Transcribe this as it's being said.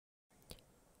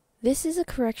This is a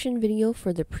correction video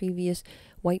for the previous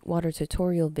Whitewater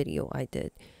tutorial video I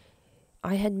did.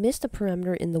 I had missed a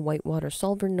parameter in the Whitewater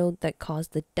solver node that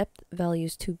caused the depth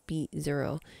values to be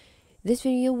 0. This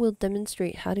video will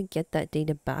demonstrate how to get that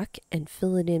data back and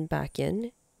fill it in back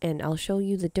in, and I'll show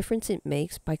you the difference it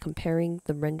makes by comparing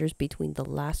the renders between the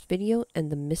last video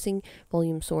and the missing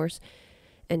volume source,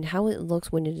 and how it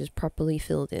looks when it is properly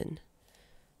filled in.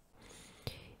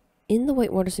 In the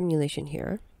Whitewater simulation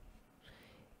here,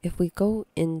 if we go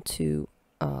into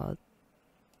the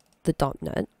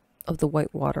 .NET of the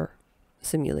Whitewater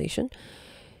simulation,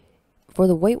 for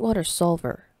the Whitewater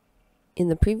solver, in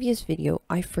the previous video,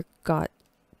 I forgot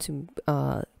to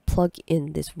plug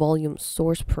in this volume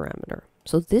source parameter.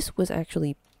 So this was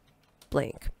actually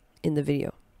blank in the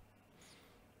video.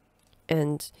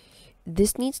 And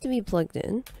this needs to be plugged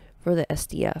in for the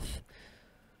SDF.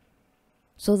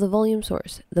 So the volume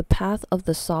source, the path of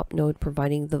the SOP node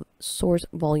providing the source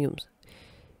volumes,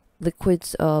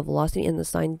 liquids, velocity, and the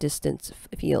sign distance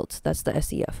fields, that's the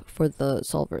SDF for the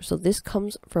solver. So this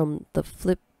comes from the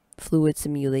flip fluid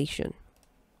simulation.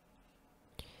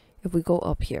 If we go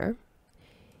up here,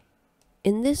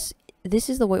 in this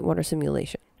is the Whitewater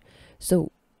simulation. So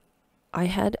I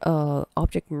had a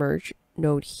object merge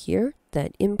node here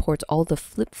that imports all the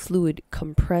flip fluid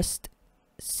compressed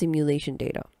simulation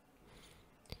data.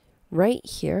 Right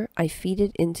here, I feed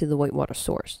it into the Whitewater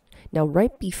source. Now,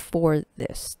 right before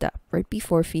this step, right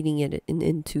before feeding it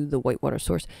into the Whitewater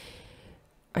source,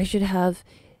 I should have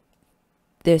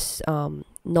this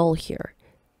null here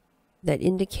that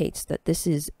indicates that this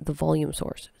is the volume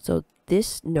source. So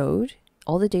this node,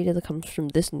 all the data that comes from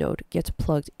this node gets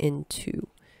plugged into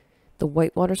the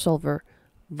Whitewater solver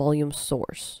volume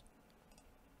source.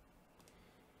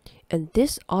 And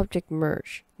this object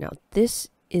merge, now this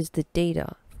is the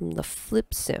data from the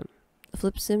flip sim. The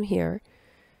flip sim here,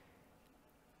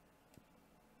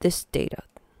 this data,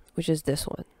 which is this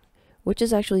one, which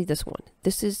is actually this one.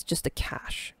 This is just a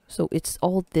cache. So it's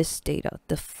all this data.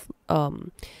 This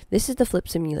is the flip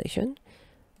simulation.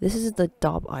 This is the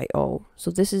 .io.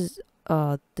 So this is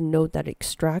the node that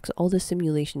extracts all the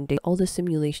simulation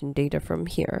data from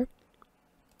here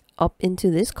up into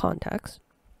this context.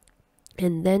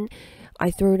 And then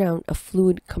I throw down a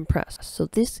fluid compress. So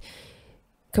this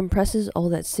compresses all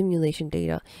that simulation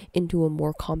data into a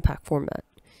more compact format.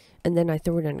 And then I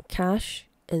throw it in a cache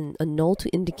and a null to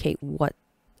indicate what,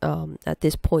 at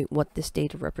this point, what this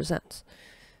data represents.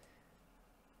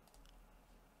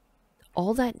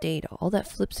 All that data, all that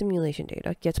flip simulation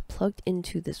data gets plugged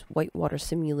into this Whitewater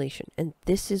simulation, and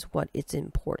this is what it's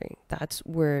importing. That's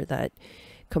where that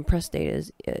compressed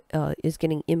data is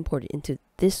getting imported into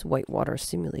this Whitewater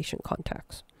simulation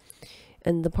context.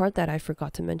 And the part that I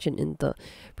forgot to mention in the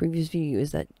previous video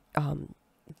is that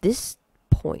this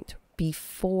point,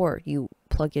 before you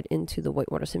plug it into the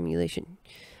Whitewater simulation,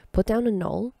 put down a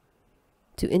null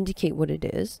to indicate what it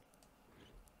is,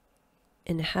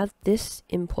 and have this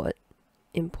input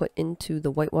into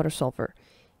the Whitewater solver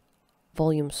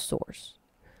volume source.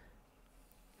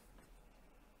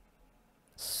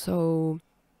 So,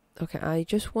 okay, I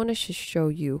just wanted to show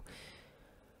you.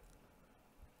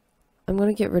 I'm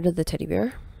going to get rid of the teddy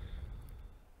bear.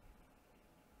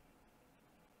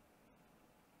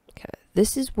 Okay,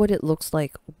 this is what it looks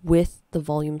like with the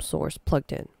volume source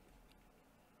plugged in.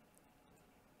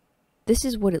 This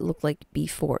is what it looked like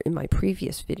before in my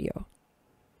previous video.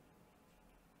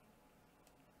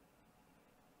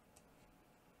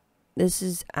 This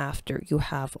is after you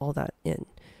have all that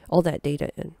data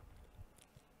in.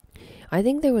 I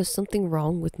think there was something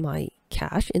wrong with my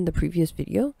cache in the previous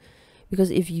video, because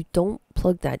if you don't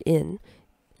plug that in,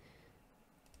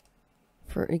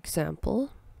 for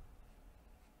example,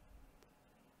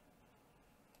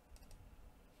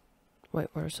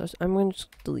 Whitewater source, I'm going to just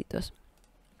delete this.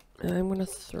 And I'm going to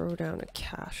throw down a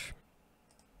cache.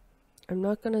 I'm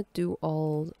not going to do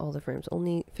all the frames,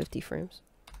 only 50 frames.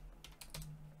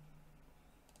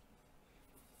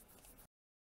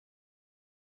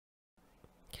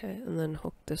 Okay, and then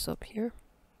hook this up here.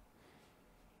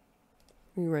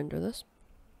 Re-render this.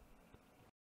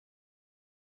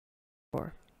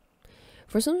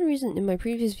 For some reason in my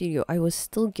previous video, I was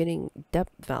still getting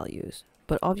depth values,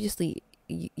 but obviously,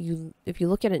 if you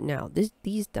look at it now,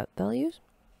 these depth values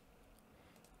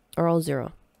are all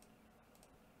 0.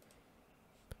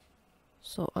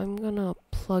 So I'm gonna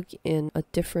plug in a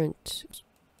different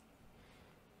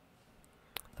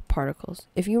particles.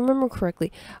 If you remember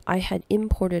correctly, I had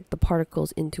imported the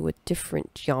particles into a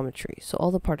different geometry. So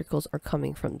all the particles are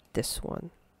coming from this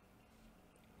one.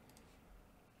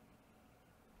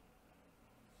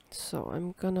 So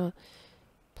I'm gonna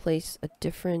place a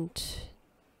different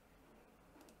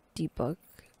debug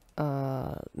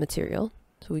material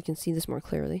so we can see this more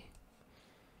clearly.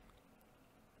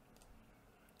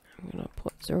 I'm gonna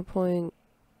put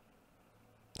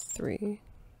 0.3.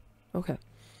 Okay.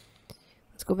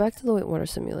 Let's go back to the whitewater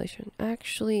simulation.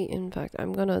 Actually, in fact,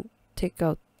 I'm gonna take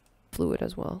out fluid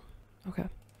as well. Okay.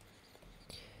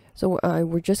 So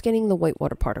we're just getting the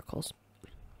whitewater particles.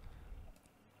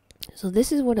 So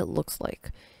this is what it looks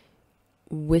like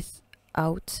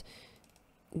without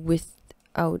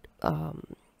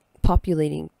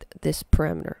populating this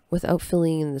parameter, without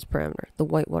filling in this parameter, the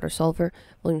whitewater solver,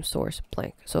 volume source,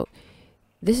 blank. So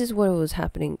this is what was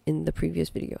happening in the previous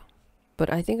video.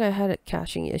 But I think I had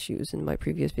caching issues in my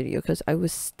previous video because I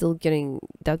was still getting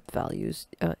depth values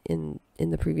in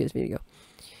the previous video.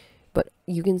 But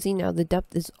you can see now the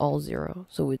depth is all 0.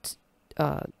 So it's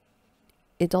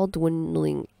all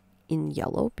dwindling in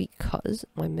yellow because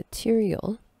my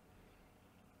material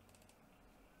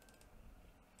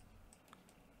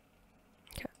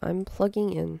I'm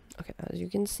plugging in, okay, as you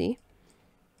can see,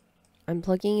 I'm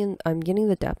plugging in, I'm getting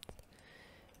the depth,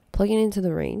 plugging into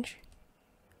the range,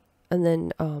 and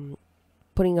then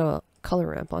putting a color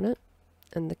ramp on it.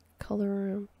 And the color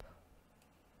ramp,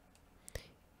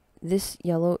 this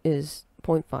yellow is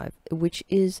 0.5, which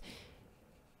is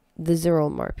the 0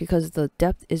 mark, because the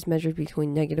depth is measured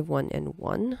between -1 and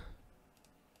 1,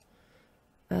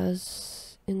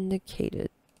 as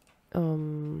indicated.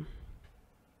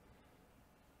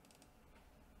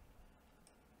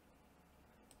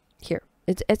 Here,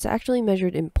 it's actually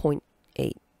measured in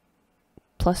 0.8,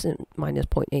 plus and minus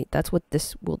 0.8. That's what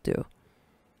this will do.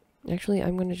 Actually,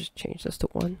 I'm going to just change this to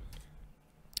 1.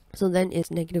 So then it's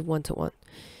 -1 to 1.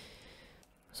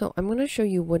 So I'm going to show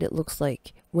you what it looks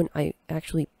like when I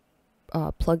actually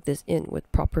plug this in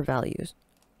with proper values,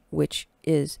 which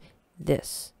is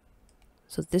this.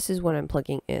 So this is what I'm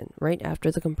plugging in right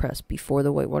after the compress, before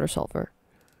the whitewater solver,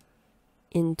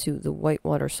 into the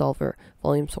whitewater solver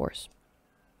volume source,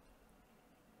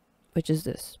 which is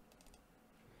this.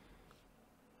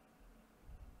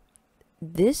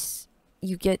 This,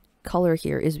 you get color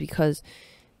here is because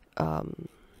for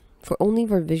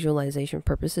visualization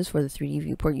purposes, for the 3D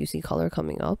viewport, you see color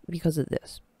coming up because of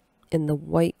this. In the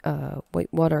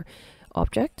whitewater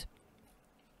object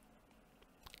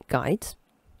guides,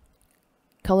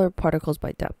 color particles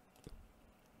by depth.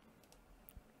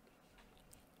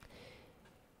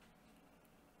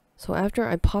 So after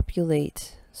I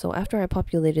populated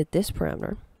this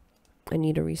parameter, I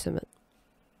need to resubmit.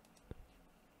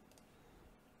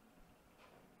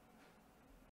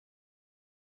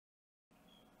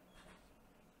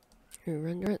 We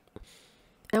render it,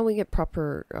 and we get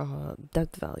proper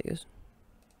depth values.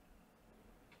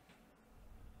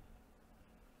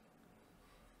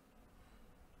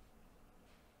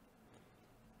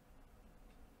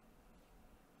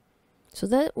 So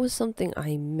that was something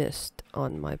I missed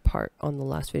on my part on the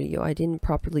last video. I didn't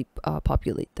properly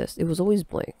populate this. It was always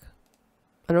blank.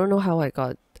 I don't know how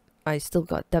I still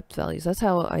got depth values. That's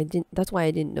why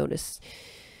I didn't notice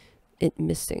it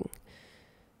missing.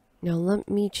 Now let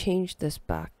me change this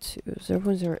back to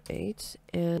 0.08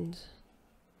 and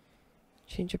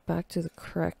change it back to the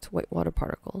correct whitewater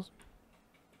particles.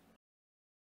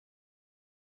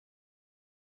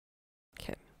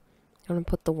 Okay, I'm gonna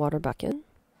put the water back in.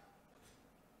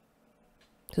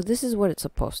 So this is what it's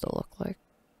supposed to look like.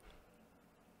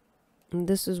 And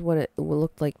this is what it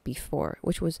looked like before,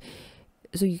 which was,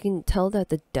 so you can tell that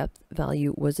the depth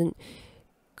value wasn't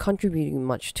contributing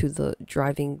much to the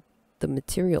driving the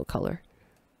material color.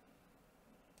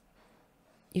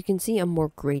 You can see a more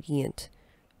gradient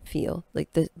feel,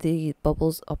 like the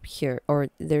bubbles up here, or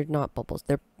they're not bubbles,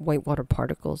 they're whitewater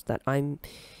particles that I'm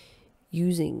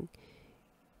using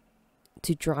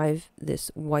to drive this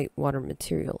whitewater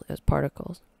material as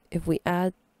particles. If we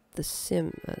add the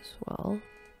sim as well,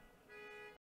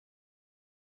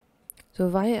 so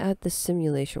if I add the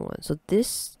simulation one, so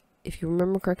this, if you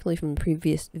remember correctly from the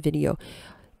previous video,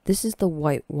 this is the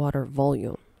whitewater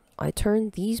volume. I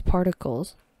turn these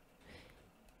particles,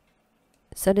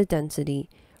 set a density,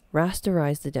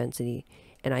 rasterize the density,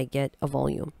 and I get a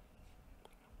volume.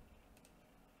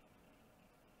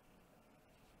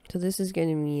 So this is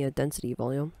getting me a density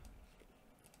volume.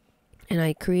 And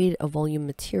I create a volume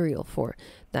material for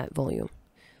that volume.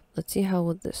 Let's see how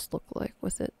would this look like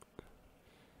with it.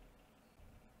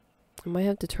 I might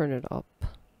have to turn it up.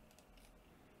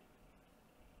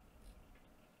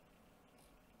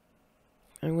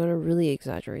 I'm going to really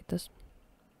exaggerate this.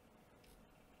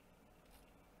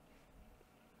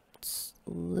 It's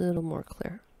a little more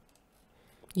clear.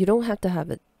 You don't have to have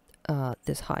it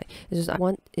this high. It's just I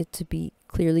want it to be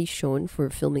clearly shown for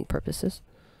filming purposes.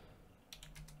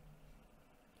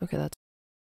 Okay, that's...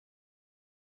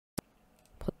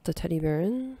 Put the teddy bear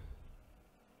in.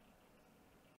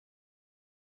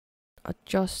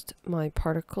 Adjust my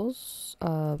particles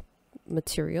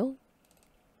material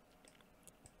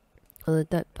on the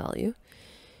depth value.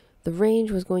 The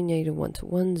range was going -1 to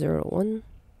 1, 0 to 1.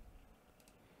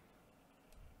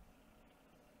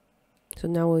 So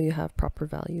now will you have proper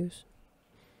values?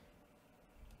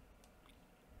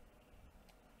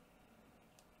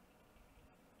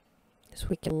 So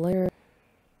we can layer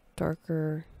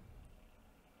darker,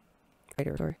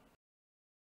 brighter, sorry.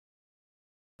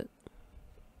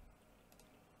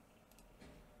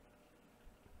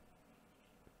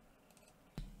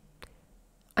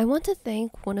 I want to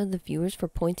thank one of the viewers for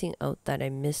pointing out that I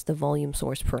missed the volume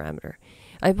source parameter.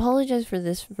 I apologize for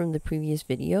this from the previous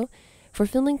video. For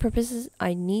filming purposes,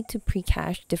 I need to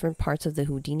pre-cache different parts of the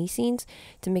Houdini scenes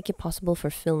to make it possible for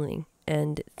filming,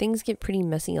 and things get pretty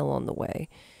messy along the way.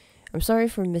 I'm sorry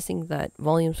for missing that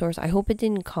volume source. I hope it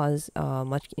didn't cause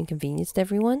much inconvenience to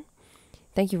everyone.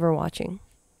 Thank you for watching.